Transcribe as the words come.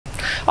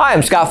Hi,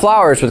 I'm Scott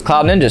Flowers with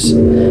Cloud Ninjas.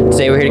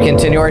 Today we're here to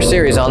continue our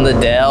series on the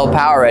Dell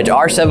PowerEdge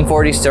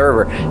R740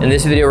 server. In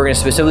this video we're going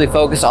to specifically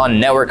focus on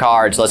network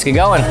cards. Let's get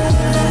going.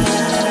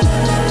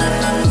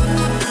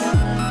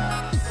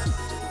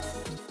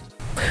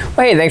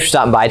 Well, hey, thanks for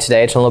stopping by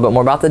today to learn a little bit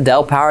more about the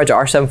Dell PowerEdge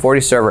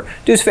R740 server.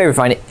 Do us a favor,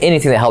 find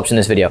anything that helps in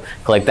this video.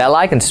 Click that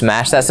like and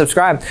smash that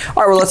subscribe.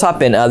 All right, well, let's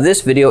hop in.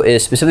 This video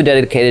is specifically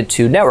dedicated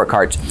to network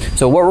cards.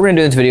 So what we're going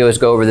to do in this video is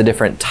go over the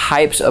different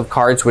types of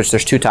cards, which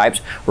there's two types.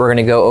 We're going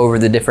to go over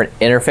the different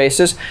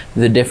interfaces,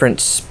 the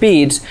different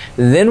speeds.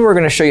 Then we're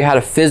going to show you how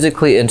to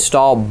physically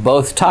install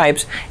both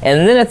types.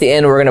 And then at the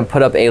end, we're going to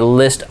put up a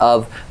list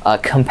of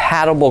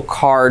compatible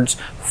cards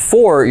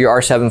for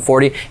your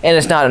R740, and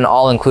it's not an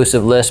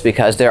all-inclusive list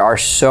because there are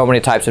so many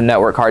types of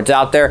network cards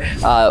out there.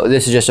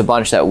 This is just a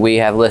bunch that we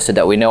have listed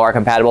that we know are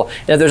compatible.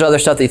 And if there's other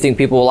stuff that you think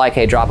people will like,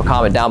 hey, drop a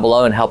comment down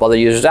below and help other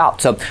users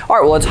out. So, all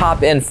right, well, let's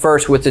hop in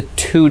first with the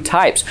two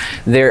types.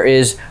 There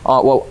is,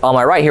 well, on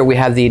my right here, we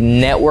have the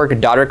network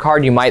daughter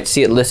card. You might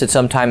see it listed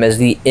sometime as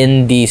the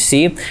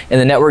NDC. And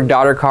the network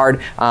daughter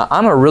card,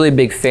 I'm a really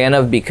big fan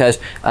of because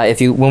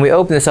when we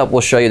open this up,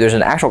 we'll show you there's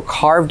an actual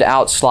carved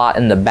out slot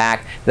in the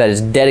back that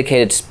is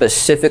dedicated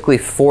specifically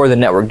for the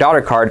network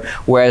daughter card,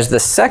 whereas the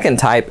second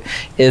type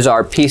is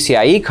our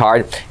PCIe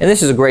card, and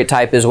this is a great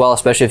type as well,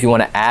 especially if you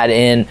want to add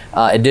in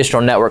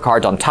additional network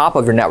cards on top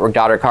of your network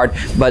daughter card.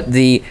 But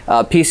the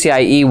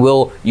PCIe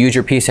will use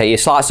your PCIe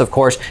slots, of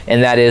course,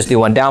 and that is the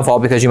one downfall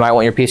because you might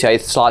want your PCIe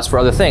slots for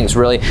other things,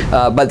 really.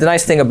 But the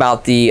nice thing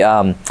about the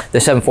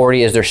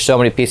 740 is there's so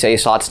many PCIe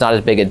slots, not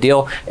as big a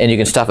deal, and you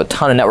can stuff a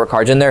ton of network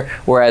cards in there.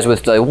 Whereas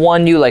with the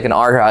one U, like an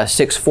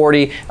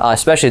R640,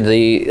 especially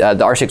the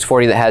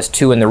R640 that has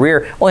two in the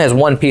rear, only has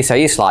one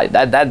PCIe slot.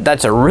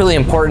 That's a really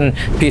important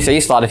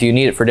PCIe slot if you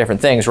need it for different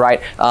things,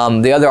 right?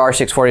 The other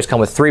R640s come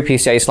with three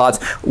PCIe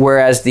slots,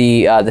 whereas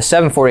the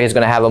 740 is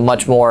going to have a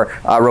much more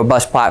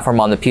robust platform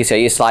on the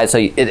PCIe slide, so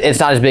it's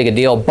not as big a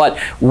deal, but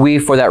we,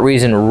 for that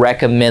reason,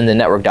 recommend the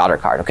network daughter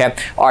card, okay?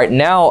 All right,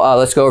 now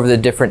let's go over the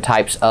different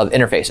types of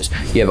interfaces.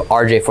 You have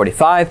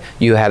RJ45,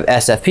 you have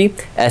SFP,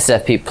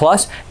 SFP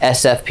Plus,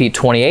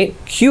 SFP28,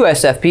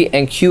 QSFP,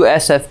 and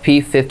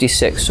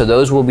QSFP56. So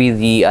those will be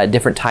the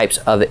different types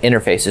of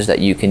interfaces that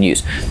you can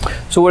use.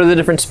 So what are the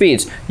different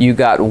speeds? You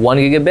got 1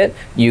 gigabit,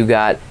 you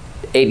got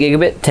 8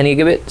 gigabit, 10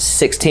 gigabit,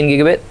 16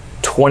 gigabit,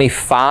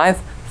 25,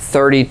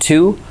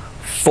 32,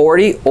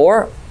 40,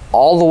 or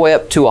all the way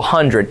up to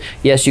 100.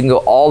 Yes, you can go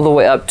all the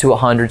way up to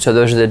 100, so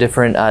those are the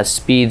different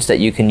speeds that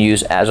you can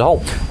use as a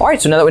whole. All right,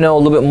 so now that we know a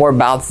little bit more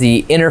about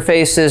the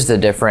interfaces, the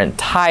different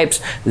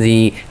types,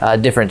 the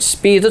different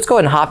speeds, let's go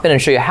ahead and hop in and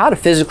show you how to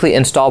physically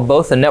install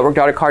both the network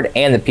daughter card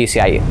and the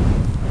PCIe.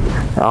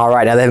 All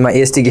right, now that I have my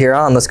ESD gear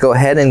on, let's go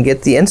ahead and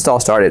get the install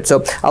started.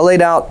 So I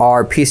laid out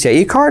our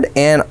PCIe card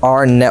and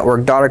our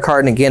network daughter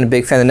card. And again, a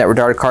big fan of the network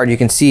daughter card. You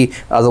can see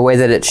the way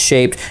that it's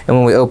shaped. And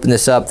when we open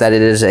this up, that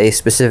it is a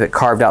specific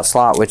carved out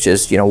slot, which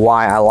is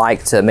why I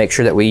like to make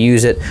sure that we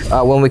use it.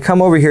 When we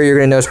come over here, you're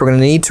going to notice we're going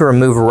to need to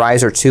remove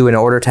riser 2 in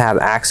order to have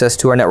access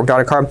to our network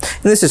daughter card.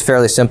 And this is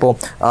fairly simple.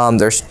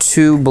 There's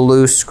two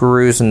blue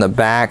screws in the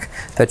back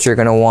that you're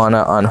going to want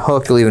to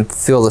unhook. You'll even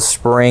feel the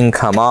spring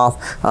come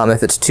off.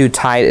 If it's too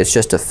tight, it's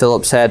just a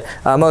Phillips head.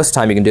 Most of the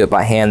time you can do it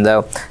by hand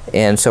though.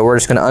 And so we're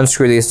just going to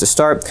unscrew these to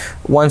start.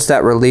 Once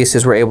that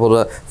releases, we're able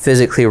to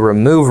physically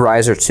remove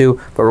riser 2,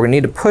 but we're going to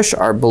need to push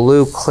our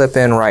blue clip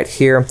in right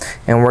here,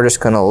 and we're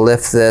just going to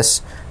lift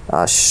this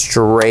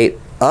straight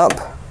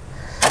up.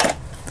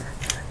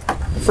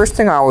 First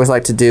thing I always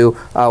like to do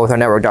with our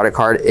network daughter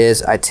card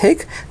is I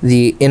take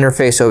the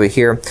interface over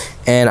here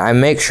and I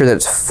make sure that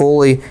it's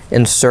fully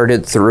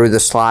inserted through the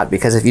slot,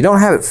 because if you don't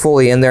have it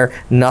fully in there,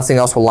 nothing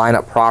else will line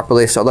up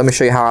properly. So let me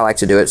show you how I like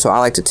to do it. So I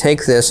like to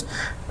take this,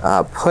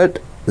 put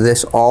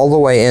this all the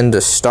way in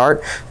to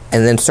start,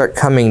 and then start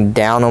coming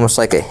down almost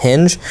like a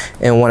hinge.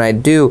 And when I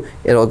do,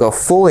 it'll go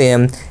fully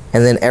in,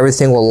 and then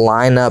everything will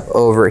line up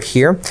over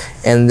here.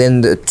 And then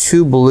the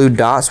two blue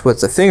dots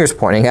with the fingers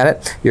pointing at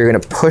it, you're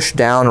going to push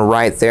down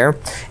right there,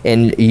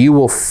 and you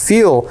will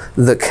feel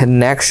the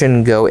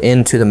connection go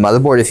into the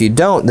motherboard. If you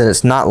don't, then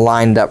it's not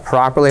lined up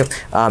properly.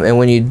 And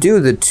when you do,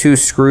 the two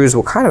screws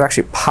will kind of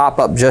actually pop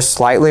up just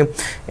slightly,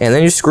 and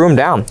then you screw them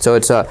down. So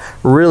it's a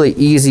really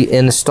easy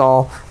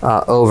install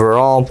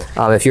overall.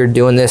 If you're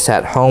doing this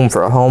at home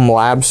for a home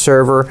lab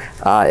server,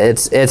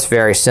 it's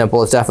very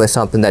simple. It's definitely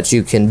something that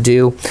you can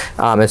do.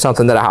 It's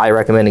something that I highly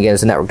recommend, again,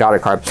 is a network daughter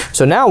card.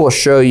 So now we'll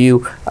show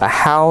you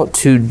how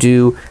to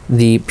do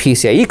the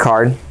PCIe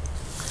card,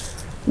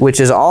 which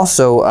is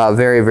also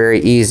very, very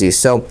easy.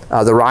 So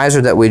the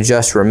riser that we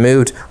just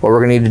removed, what we're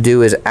going to need to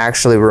do is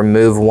actually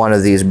remove one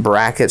of these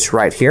brackets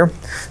right here.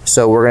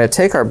 So we're going to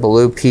take our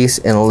blue piece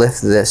and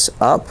lift this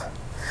up,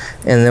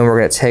 and then we're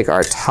going to take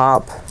our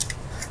top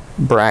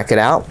bracket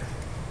out.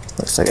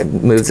 Looks like I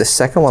moved the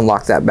second one,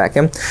 lock that back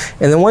in.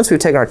 And then once we've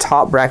taken our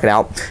top bracket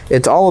out,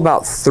 it's all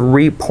about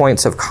 3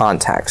 points of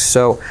contact.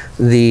 So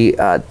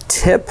the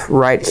tip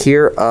right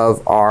here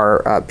of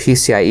our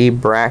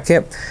PCIe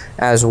bracket,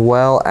 as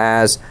well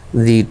as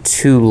the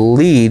two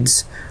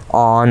leads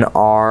on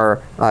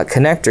our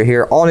connector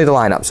here all need to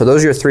line up. So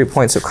those are your 3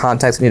 points of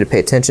contact you need to pay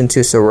attention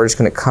to. So we're just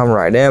going to come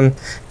right in,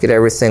 get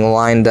everything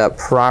lined up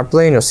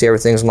properly, and you'll see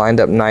everything's lined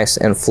up nice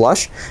and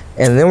flush.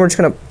 And then we're just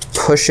going to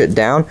push it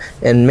down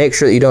and make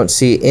sure that you don't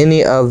see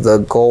any of the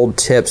gold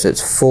tips.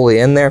 It's fully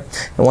in there.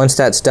 And once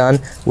that's done,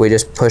 we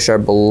just push our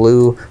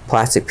blue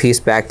plastic piece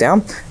back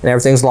down and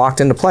everything's locked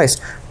into place.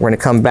 We're going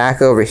to come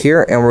back over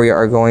here and we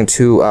are going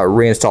to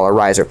reinstall our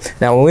riser.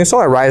 Now when we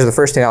install our riser, the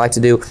first thing I like to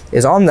do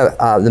is on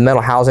the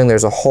metal housing,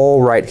 there's a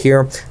hole right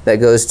here that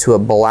goes to a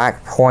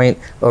black point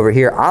over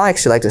here. I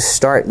actually like to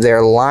start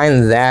there,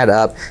 line that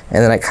up,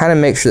 and then I kind of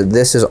make sure that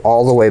this is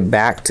all the way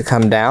back to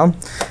come down.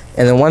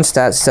 And then once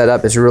that's set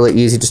up, it's really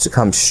easy just to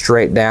come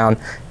straight down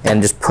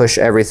and just push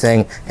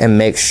everything and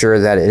make sure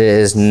that it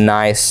is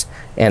nice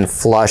and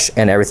flush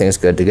and everything is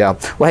good to go.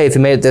 Well, hey, if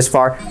you made it this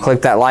far,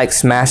 click that like,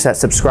 smash that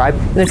subscribe.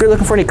 And if you're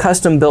looking for any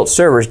custom built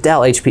servers,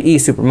 Dell, HPE,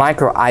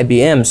 Supermicro,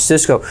 IBM,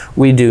 Cisco,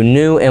 we do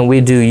new and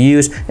we do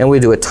used, and we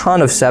do a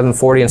ton of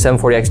 740 and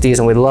 740 XDs,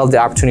 and we love the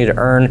opportunity to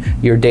earn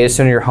your data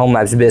center, your home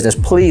labs business.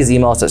 Please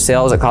email us at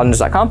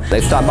sales@cognitus.com.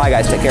 Thanks for stopping by,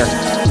 guys. Take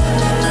care.